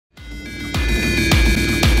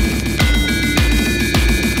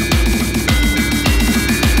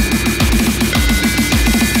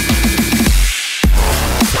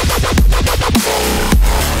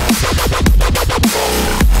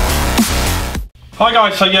Hi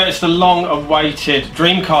guys, so yeah, it's the long-awaited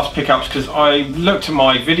Dreamcast pickups, because I looked at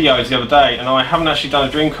my videos the other day and I haven't actually done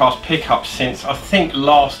a Dreamcast pickup since I think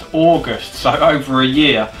last August, so over a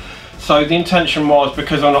year. So the intention was,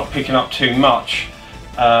 because I'm not picking up too much,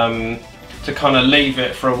 to kind of leave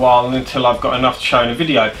it for a while until I've got enough to show in a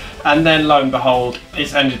video. And then lo and behold,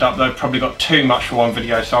 it's ended up that I've probably got too much for one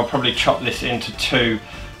video, so I'll probably chop this into two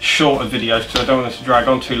shorter videos because I don't want it to drag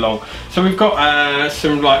on too long. So we've got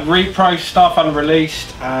some like repro stuff,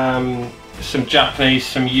 unreleased, some Japanese,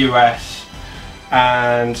 some US,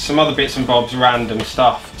 and some other bits and bobs, random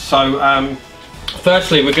stuff. So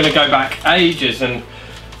firstly, we're going to go back ages, and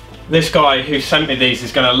this guy who sent me these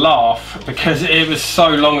is going to laugh because it was so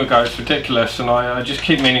long ago, it's ridiculous, and I just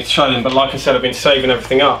keep meaning to show them, but like I said, I've been saving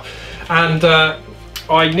everything up. And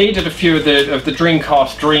I needed a few of the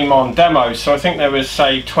Dreamcast Dream On demos, so I think there was,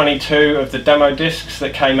 say, 22 of the demo discs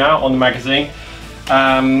that came out on the magazine.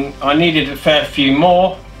 I needed a fair few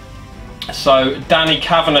more, so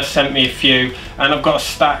Cavanagh sent me a few, and I've got a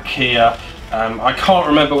stack here. I can't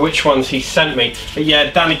remember which ones he sent me, but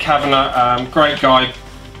yeah, Cavanagh, great guy,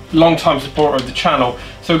 long-time supporter of the channel.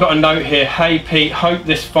 So we've got a note here: "Hey Pete, hope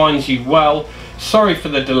this finds you well. Sorry for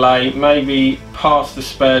the delay, maybe pass the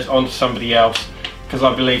spares on to somebody else," because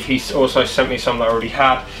I believe he's also sent me some that I already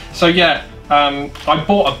had. So yeah, I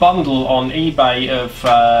bought a bundle on eBay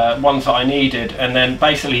of ones that I needed, and then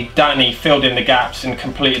basically Danny filled in the gaps and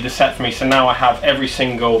completed the set for me. So now I have every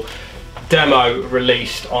single demo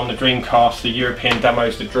released on the Dreamcast, the European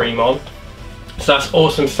demos, the Dream On. So that's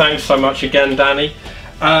awesome, thanks so much again, Danny.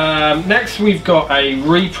 Next we've got a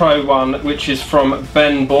repro one, which is from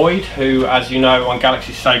Ben Boyd, who, as you know, on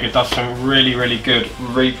Galaxy Sega does some really good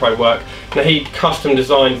repro work. Now he custom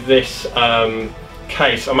designed this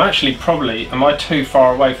case. I'm actually am I too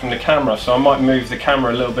far away from the camera? So I might move the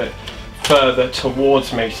camera a little bit further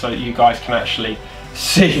towards me so that you guys can actually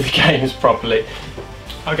see the games properly.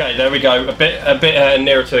 Okay, there we go, a bit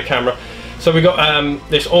nearer to the camera. So we got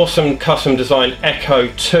this awesome custom designed Echo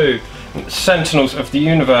 2. Sentinels of the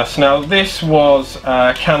Universe. Now this was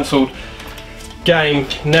cancelled game,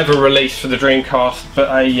 never released for the Dreamcast, but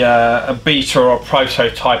a beta or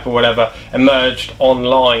prototype or whatever emerged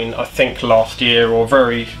online, I think last year, or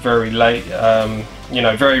very late, you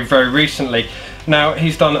know, very recently. Now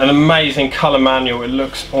he's done an amazing colour manual, it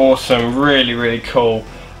looks awesome, really cool,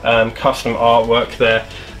 custom artwork there.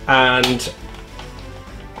 And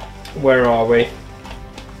where are we?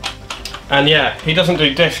 And yeah, he doesn't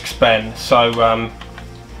do discs, Ben, so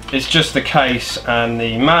it's just the case and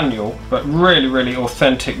the manual, but really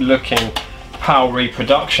authentic looking PAL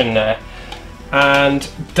reproduction there. And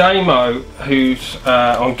Damo, who's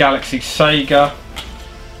on Galaxy Sega,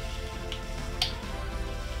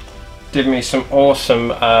 did me some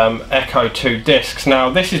awesome Echo 2 discs. Now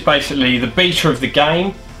this is basically the beta of the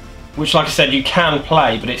game, which, like I said, you can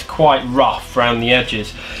play, but it's quite rough around the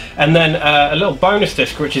edges. And then a little bonus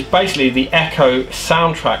disc, which is basically the Echo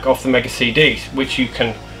soundtrack off the Mega CDs, which you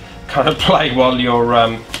can kind of play while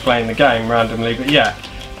you're playing the game randomly. But yeah,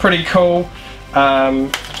 pretty cool.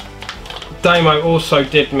 Damo also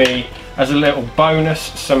did me, as a little bonus,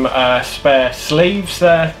 some spare sleeves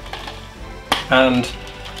there, and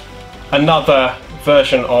another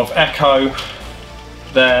version of Echo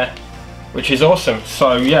there, which is awesome.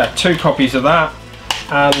 So yeah, 2 copies of that,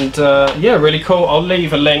 and yeah, really cool. I'll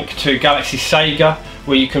leave a link to Galaxy Sega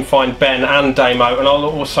where you can find Ben and Damo, and I'll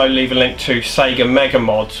also leave a link to Sega Mega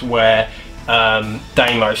Mods where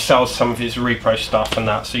Damo sells some of his repro stuff and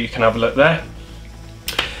that, so you can have a look there.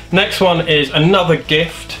 Next one is another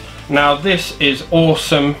gift. Now this is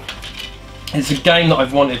awesome. It's a game that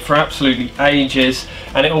I've wanted for absolutely ages,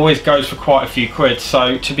 and it always goes for quite a few quid,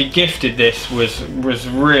 so to be gifted this was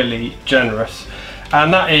really generous.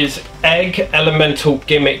 And that is Egg Elemental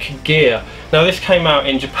Gimmick Gear. Now this came out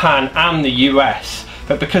in Japan and the US,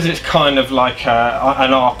 but because it's kind of like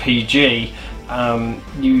an RPG,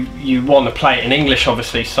 you want to play it in English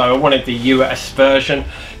obviously, so I wanted the US version.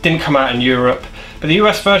 Didn't come out in Europe, but the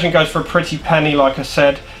US version goes for a pretty penny, like I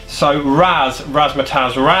said. So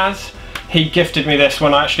Razmataz Raz, he gifted me this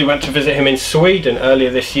when I actually went to visit him in Sweden earlier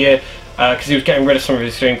this year, because he was getting rid of some of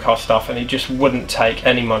his Dreamcast stuff and he just wouldn't take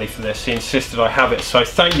any money for this. He insisted I have it, so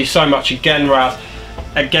thank you so much again, Raz.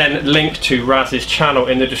 Again, link to Raz's channel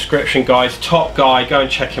in the description, guys. Top guy, go and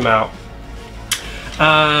check him out.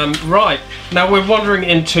 Right, now we're wandering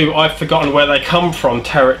into I've forgotten where they come from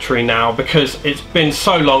territory now, because it's been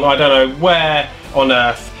so long I don't know where on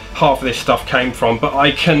earth half of this stuff came from, but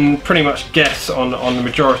I can pretty much guess on the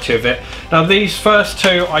majority of it. Now these first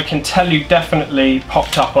 2 I can tell you definitely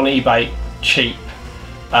popped up on eBay cheap,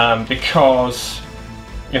 because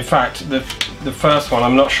in fact the first one,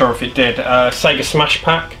 I'm not sure if it did, Sega Smash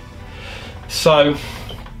Pack. So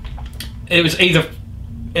it was either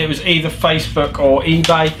Facebook or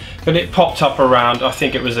eBay, but it popped up around, I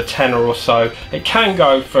think it was a tenner or so. It can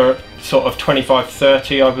go for sort of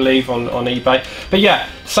 25-30, I believe, on eBay. But yeah,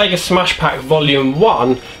 Sega Smash Pack Volume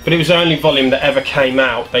 1, but it was the only volume that ever came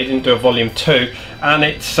out. They didn't do a Volume 2, and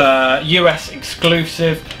it's US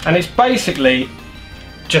exclusive, and it's basically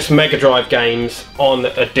just Mega Drive games on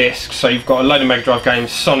a disc. So you've got a load of Mega Drive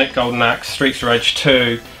games, Sonic, Golden Axe, Streets of Rage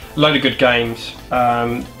 2, a load of good games.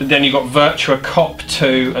 But then you've got Virtua Cop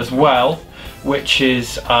 2 as well, which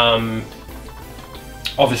is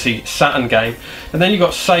obviously Saturn game. And then you've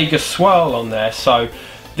got Sega Swirl on there. So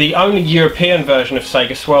the only European version of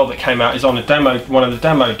Sega Swirl that came out is on a demo, one of the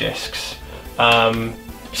demo discs.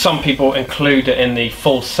 Some people include it in the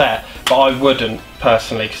full set, but I wouldn't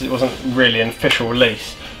personally, because it wasn't really an official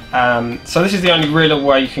release. So this is the only real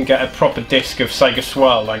way you can get a proper disc of Sega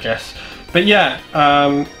Swirl, I guess. But yeah,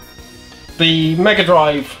 the Mega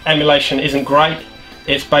Drive emulation isn't great.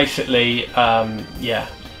 It's basically, yeah,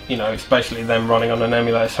 you know, it's basically them running on an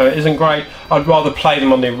emulator, so it isn't great. I'd rather play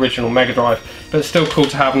them on the original Mega Drive, but it's still cool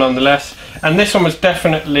to have nonetheless. And this one was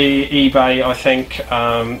definitely eBay, I think.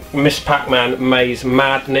 Miss Pac-Man Maze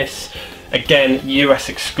Madness, again US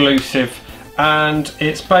exclusive, and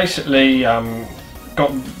it's basically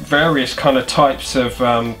got various kind of types of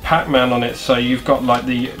Pac-Man on it. So you've got like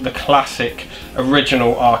the classic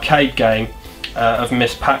original arcade game of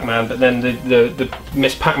Miss Pac-Man, but then the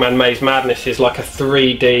Miss Pac-Man Maze Madness is like a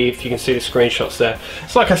 3D, if you can see the screenshots there,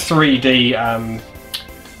 it's like a 3D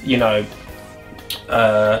you know,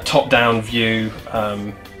 top-down view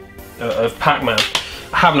of Pac-Man.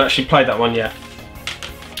 I haven't actually played that one yet.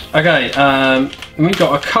 Okay, we've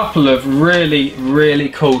got a couple of really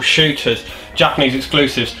cool shooters, Japanese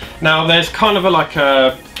exclusives. Now there's kind of like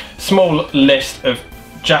a small list of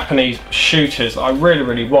Japanese shooters that I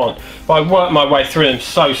really want, but I work my way through them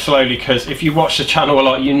so slowly, because if you watch the channel a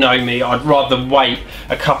lot, you know me, I'd rather wait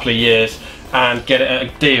a couple of years and get it at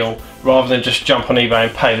a deal rather than just jump on eBay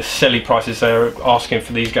and pay the silly prices they're asking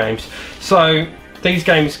for these games. So these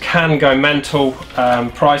games can go mental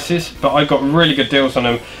prices, but I got really good deals on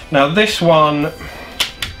them. Now this one,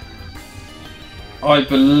 I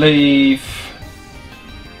believe,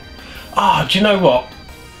 do you know what?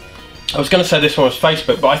 I was going to say this one was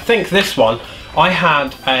Facebook, but I think this one, I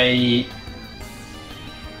had a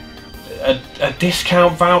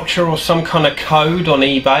discount voucher or some kind of code on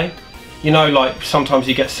eBay. You know, like sometimes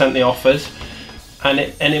you get sent the offers, and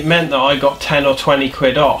it meant that I got 10 or 20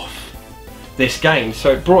 quid off this game.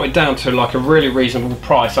 So it brought it down to like a really reasonable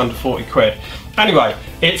price, under 40 quid. Anyway,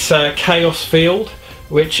 it's Chaos Field,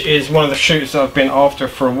 which is one of the shooters that I've been after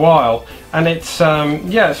for a while. And it's,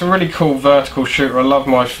 yeah, it's a really cool vertical shooter. I love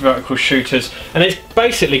my vertical shooters. And it's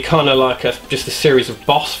basically kind of like just a series of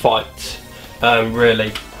boss fights,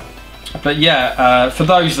 really. But yeah, for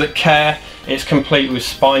those that care, it's complete with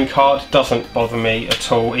spine card. Doesn't bother me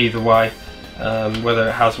at all either way, whether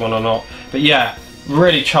it has one or not. But yeah,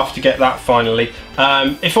 really chuffed to get that finally.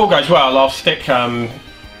 If all goes well, I'll stick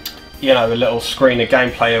you know, a little screen of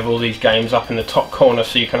gameplay of all these games up in the top corner,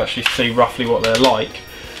 so you can actually see roughly what they're like.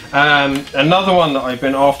 Another one that I've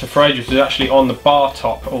been after for ages is actually on the bar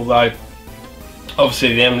top, although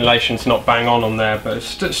obviously the emulation's not bang on there, but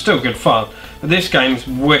it's still good fun. But this game's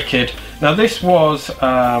wicked. Now this was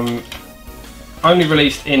only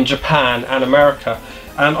released in Japan and America,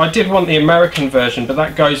 and I did want the American version, but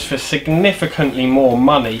that goes for significantly more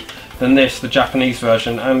money than this, the Japanese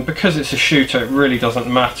version, and because it's a shooter it really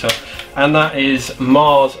doesn't matter. And that is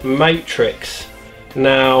Mars Matrix.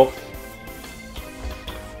 Now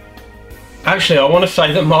actually, I want to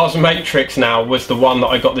say that Mars Matrix now was the one that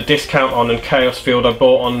I got the discount on, and Chaos Field I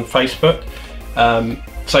bought on Facebook.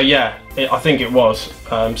 So yeah, I think it was.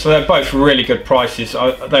 So they're both really good prices.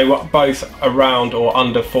 They were both around or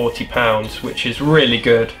under £40, which is really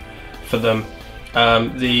good for them.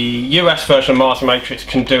 The US version of Mars Matrix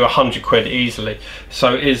can do 100 quid easily,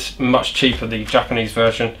 so it is much cheaper, the Japanese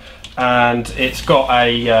version. And it's got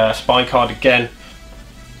a spine card again.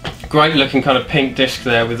 Great looking kind of pink disc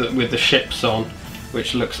there with the ships on,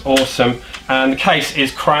 which looks awesome. And the case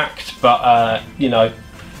is cracked, but you know,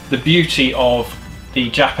 the beauty of the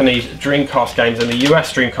Japanese Dreamcast games and the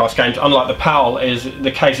US Dreamcast games, unlike the PAL, is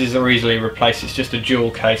the cases are easily replaced. It's just a dual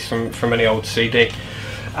case from any old CD.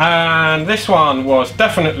 And this one was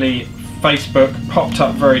definitely Facebook, popped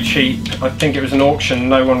up very cheap. I think it was an auction,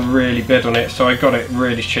 no one really bid on it, so I got it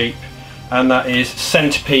really cheap. And that is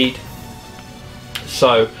Centipede.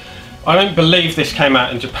 So I don't believe this came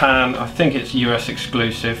out in Japan. I think it's US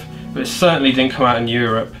exclusive, but it certainly didn't come out in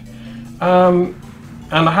Europe. and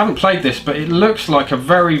I haven't played this, but it looks like a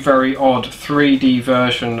very, very odd 3D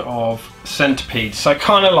version of Centipede. So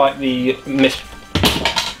kind of like the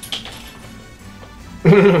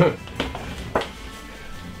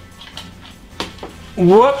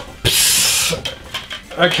Whoops!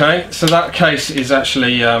 Okay, so that case is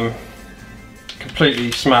actually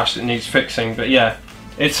completely smashed. It needs fixing, but yeah,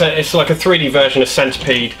 it's like a 3D version of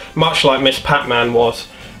Centipede, much like Miss Pac-Man was,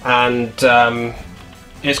 and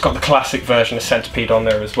it's got the classic version of Centipede on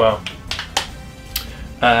there as well.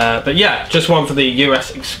 But yeah, just one for the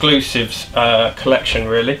US exclusives collection,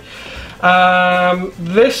 really.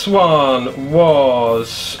 This one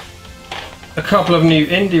was a couple of new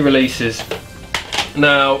indie releases.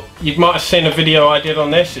 Now, you might have seen a video I did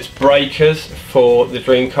on this. It's Breakers for the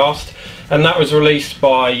Dreamcast, and that was released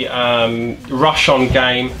by Rush On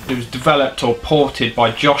Game. It was developed or ported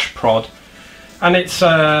by Josh Prod, and it's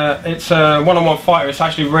a one-on-one fighter. It's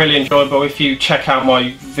actually really enjoyable. If you check out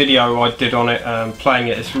my video I did on it, playing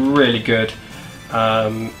it, it's really good.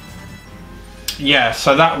 Yeah,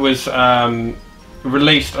 so that was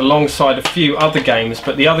released alongside a few other games,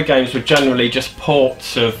 but the other games were generally just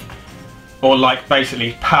ports of, or like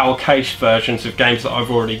basically PAL cache versions of games that I've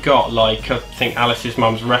already got, like I think Alice's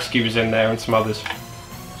Mum's Rescue was in there and some others.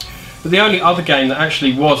 But the only other game that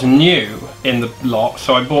actually was new in the lot,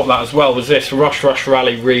 so I bought that as well, was this Rush Rush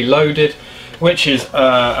Rally Reloaded, which is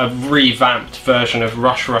a revamped version of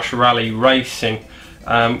Rush Rush Rally Racing,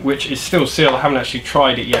 which is still sealed. I haven't actually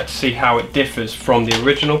tried it yet to see how it differs from the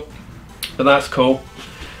original, but that's cool.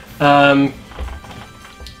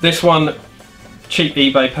 This one, cheap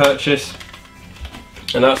eBay purchase,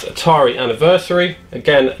 and that's Atari Anniversary,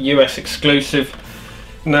 again US exclusive.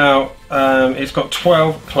 Now it's got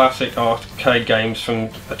 12 classic arcade games from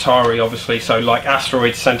Atari, obviously, so like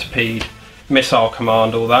Asteroid, Centipede, Missile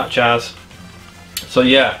Command, all that jazz. So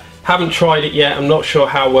yeah, haven't tried it yet. I'm not sure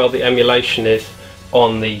how well the emulation is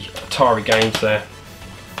on the Atari games there.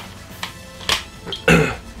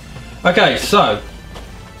 Okay, so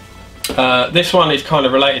this one is kind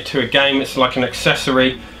of related to a game. It's like an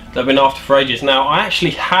accessory that I've been after for ages. Now, I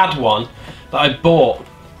actually had one that I bought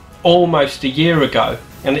almost a year ago,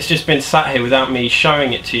 and it's just been sat here without me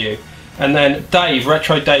showing it to you. And then Dave,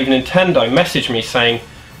 RetroDave Nintendo, messaged me saying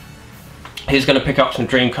he's going to pick up some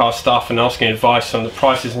Dreamcast stuff and asking advice on the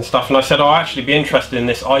prices and stuff, and I said, I'll actually be interested in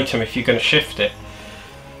this item if you're going to shift it.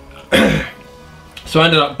 So I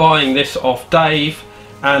ended up buying this off Dave,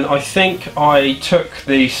 and I think I took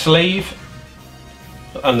the sleeve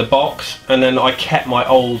and the box, and then I kept my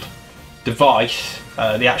old device,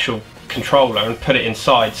 the actual controller, and put it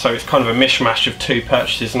inside, so it's kind of a mishmash of two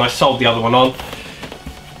purchases, and I sold the other one on.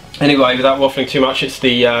 Anyway, without waffling too much, it's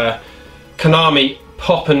the Konami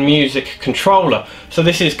Pop and Music controller. So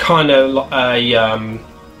this is kind of a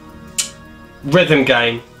rhythm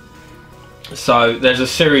game. So there's a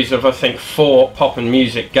series of, I think, 4 Pop and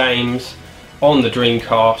Music games on the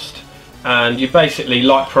Dreamcast, and you basically,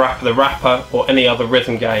 like Parappa the Rapper or any other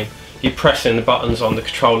rhythm game, you press in the buttons on the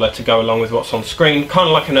controller to go along with what's on screen, kind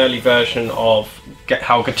of like an early version of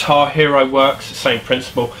how Guitar Hero works, same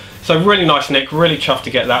principle. So really nice, Nick, really chuffed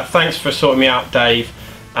to get that. Thanks for sorting me out, Dave,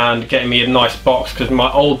 and getting me a nice box, because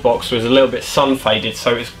my old box was a little bit sun faded,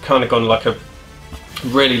 so it's kind of gone like a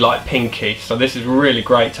really light pinky, so this is really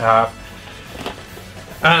great to have.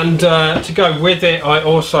 And to go with it, I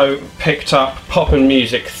also picked up Pop and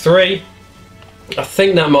Music 3. I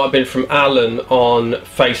think that might have been from Allan on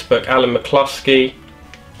Facebook, Allan McCluskey.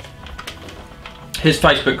 His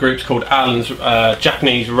Facebook group's called Allan's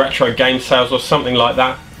Japanese Retro Game Sales or something like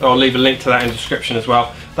that. I'll leave a link to that in the description as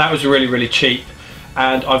well. That was really, really cheap.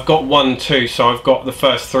 And I've got 1 too, so I've got the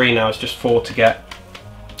first 3 now, it's just 4 to get.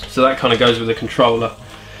 So that kind of goes with the controller.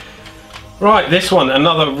 Right, this one,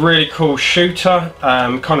 another really cool shooter,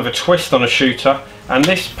 kind of a twist on a shooter. And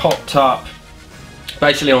this popped up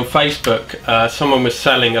basically on Facebook. Someone was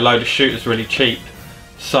selling a load of shooters really cheap.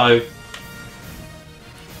 So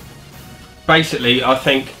basically, I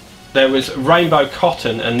think there was Rainbow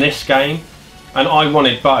Cotton and this game, and I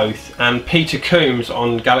wanted both, and Peter Coombs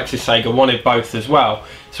on Galaxy Sega wanted both as well.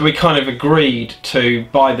 So we kind of agreed to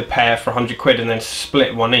buy the pair for 100 quid and then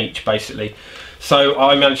split one each, basically. So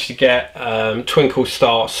I managed to get Twinkle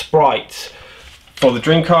Star Sprites for the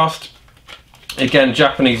Dreamcast. Again,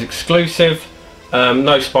 Japanese exclusive.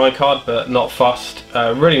 No spine card, but not fussed.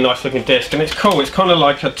 Really nice looking disc, and it's cool. It's kind of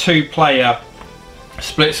like a 2-player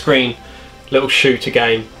split screen little shooter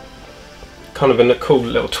game. Kind of a cool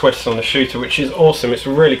little twist on the shooter, which is awesome. It's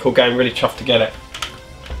a really cool game, really chuffed to get it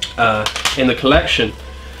in the collection.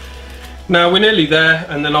 Now we're nearly there,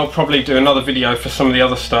 and then I'll probably do another video for some of the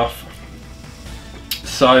other stuff.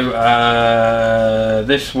 So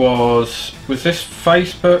this was this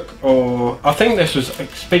Facebook, or I think this was,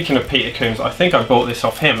 speaking of Peter Coombs, I think I bought this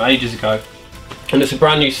off him ages ago, and it's a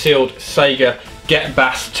brand new sealed Sega Get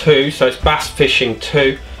Bass 2, so it's Bass Fishing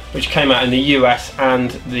 2, which came out in the US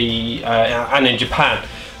and in Japan.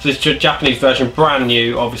 So this Japanese version, brand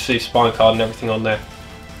new, obviously spine card and everything on there.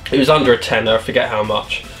 It was under a tenner, I forget how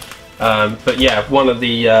much, but yeah, one of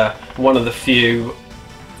the few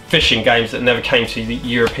fishing games that never came to the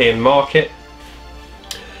European market.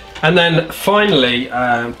 And then finally,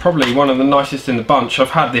 probably one of the nicest in the bunch, I've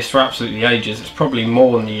had this for absolutely ages, it's probably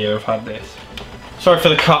more than a year I've had this. Sorry for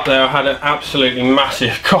the cut there, I had an absolutely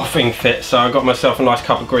massive coughing fit, so I got myself a nice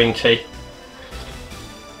cup of green tea.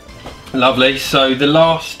 Lovely. So the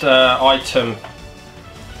last item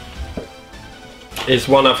is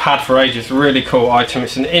one I've had for ages, really cool item.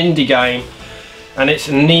 It's an indie game, and it's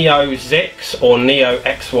Neo Zix, or Neo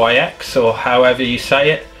XYX, or however you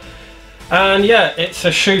say it. And yeah, it's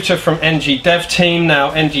a shooter from NG Dev Team.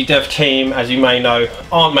 Now, NG Dev Team, as you may know,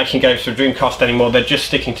 aren't making games for Dreamcast anymore. They're just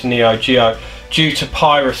sticking to Neo Geo due to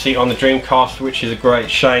piracy on the Dreamcast, which is a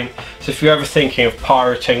great shame. So if you're ever thinking of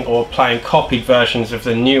pirating or playing copied versions of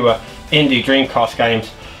the newer indie Dreamcast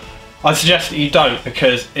games, I suggest that you don't,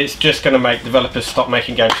 because it's just going to make developers stop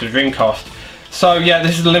making games for the Dreamcast. So yeah,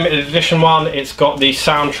 this is the limited edition one. It's got the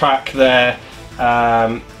soundtrack there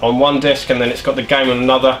on one disc, and then it's got the game on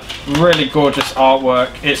another. Really gorgeous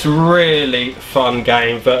artwork. It's a really fun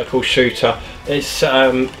game, vertical shooter. It's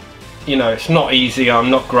you know, it's not easy. I'm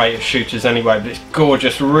not great at shooters anyway, but it's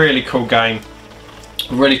gorgeous, really cool game.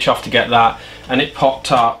 Really chuffed to get that, and it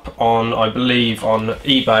popped up on, I believe, on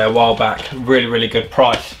eBay a while back. Really good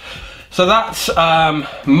price. So that's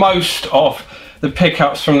most of the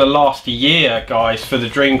pickups from the last year, guys, for the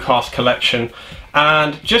Dreamcast collection.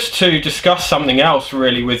 And just to discuss something else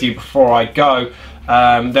really with you before I go,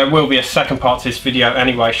 there will be a second part to this video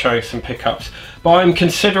anyway, showing some pickups, but I'm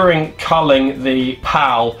considering culling the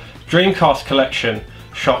PAL Dreamcast collection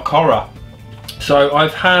Shock Horror. So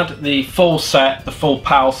I've had the full set, the full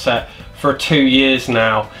PAL set, for 2 years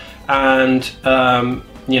now, and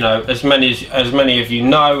you know, as many of you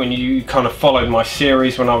know, and you kind of followed my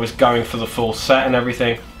series when I was going for the full set and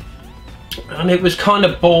everything, and it was kind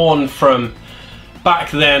of born from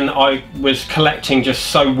back then. I was collecting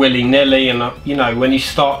just so willy-nilly, and you know, when you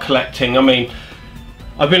start collecting, I mean,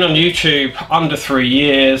 I've been on YouTube under 3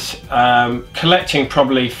 years, collecting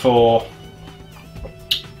probably for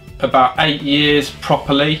about 8 years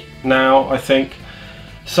properly now, I think.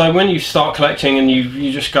 So when you start collecting and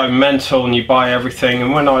you just go mental and you buy everything,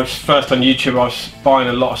 and when I was first on YouTube I was buying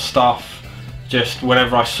a lot of stuff, just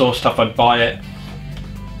whenever I saw stuff I'd buy it,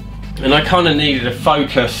 and I kind of needed a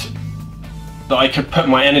focus that I could put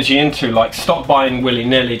my energy into, like stop buying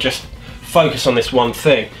willy-nilly, just focus on this one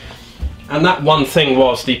thing. And that one thing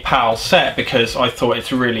was the PAL set, because I thought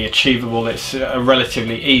it's really achievable, it's a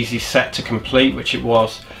relatively easy set to complete, which it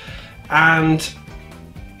was. And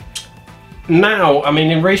now, I mean,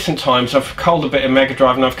 in recent times I've culled a bit of Mega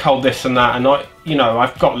Drive and I've culled this and that, and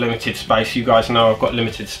I've got limited space. You guys know I've got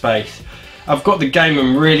limited space. I've got the game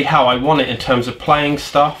and really how I want it in terms of playing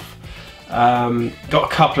stuff. Got a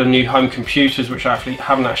couple of new home computers which I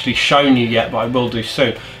haven't actually shown you yet, but I will do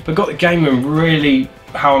soon. But got the game and really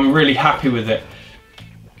how I'm really happy with it.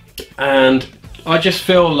 And I just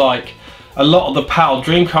feel like a lot of the PAL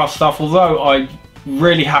Dreamcast stuff, although I'm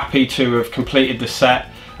really happy to have completed the set,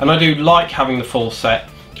 and I do like having the full set,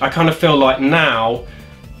 I kind of feel like now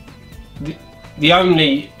the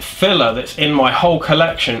only filler that's in my whole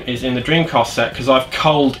collection is in the Dreamcast set, because I've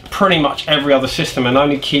culled pretty much every other system and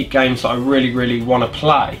only keep games that I really want to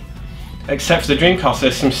play. Except for the Dreamcast,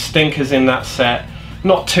 there's some stinkers in that set,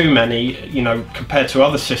 not too many, you know, compared to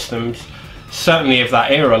other systems, certainly of that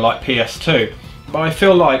era like PS2, but I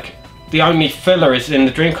feel like the only filler is in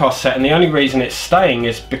the Dreamcast set, and the only reason it's staying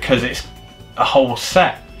is because it's a whole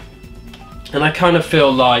set. And I kind of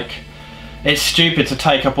feel like it's stupid to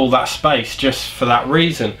take up all that space just for that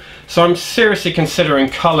reason. So I'm seriously considering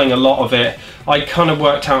culling a lot of it. I kind of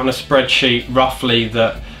worked out on a spreadsheet roughly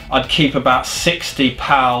that I'd keep about 60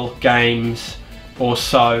 PAL games or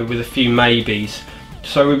so, with a few maybes.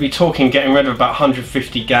 So we'd be talking getting rid of about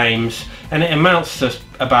 150 games, and it amounts to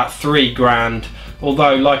about 3 grand.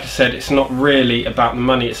 Although, like I said, it's not really about the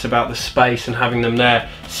money, it's about the space and having them there.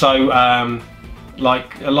 So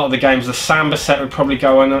like a lot of the games, the Samba set would probably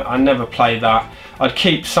go on. I never play that. I'd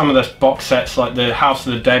keep some of the box sets like the House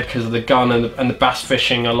of the Dead because of the gun and the bass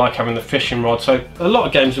fishing. I like having the fishing rod, so a lot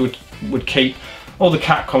of games would keep. All the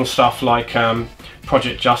Capcom stuff like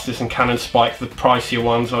Project Justice and Cannon Spike, the pricier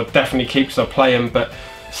ones, I'd definitely keep because I play them, but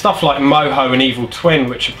Stuff like Moho and Evil Twin,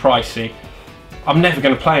 which are pricey, I'm never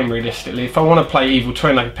going to play them realistically. If I want to play Evil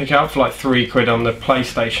Twin, I can pick it up for like £3 on the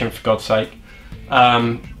PlayStation, for God's sake.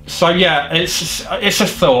 So yeah, it's a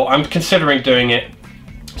thought. I'm considering doing it.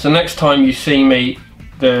 So next time you see me,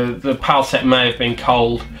 the PAL set may have been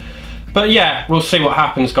cold. But yeah, we'll see what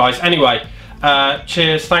happens, guys. Anyway,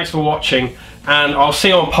 cheers, thanks for watching, and I'll see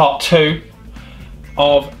you on part 2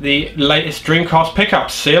 of the latest Dreamcast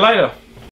pickups. See you later.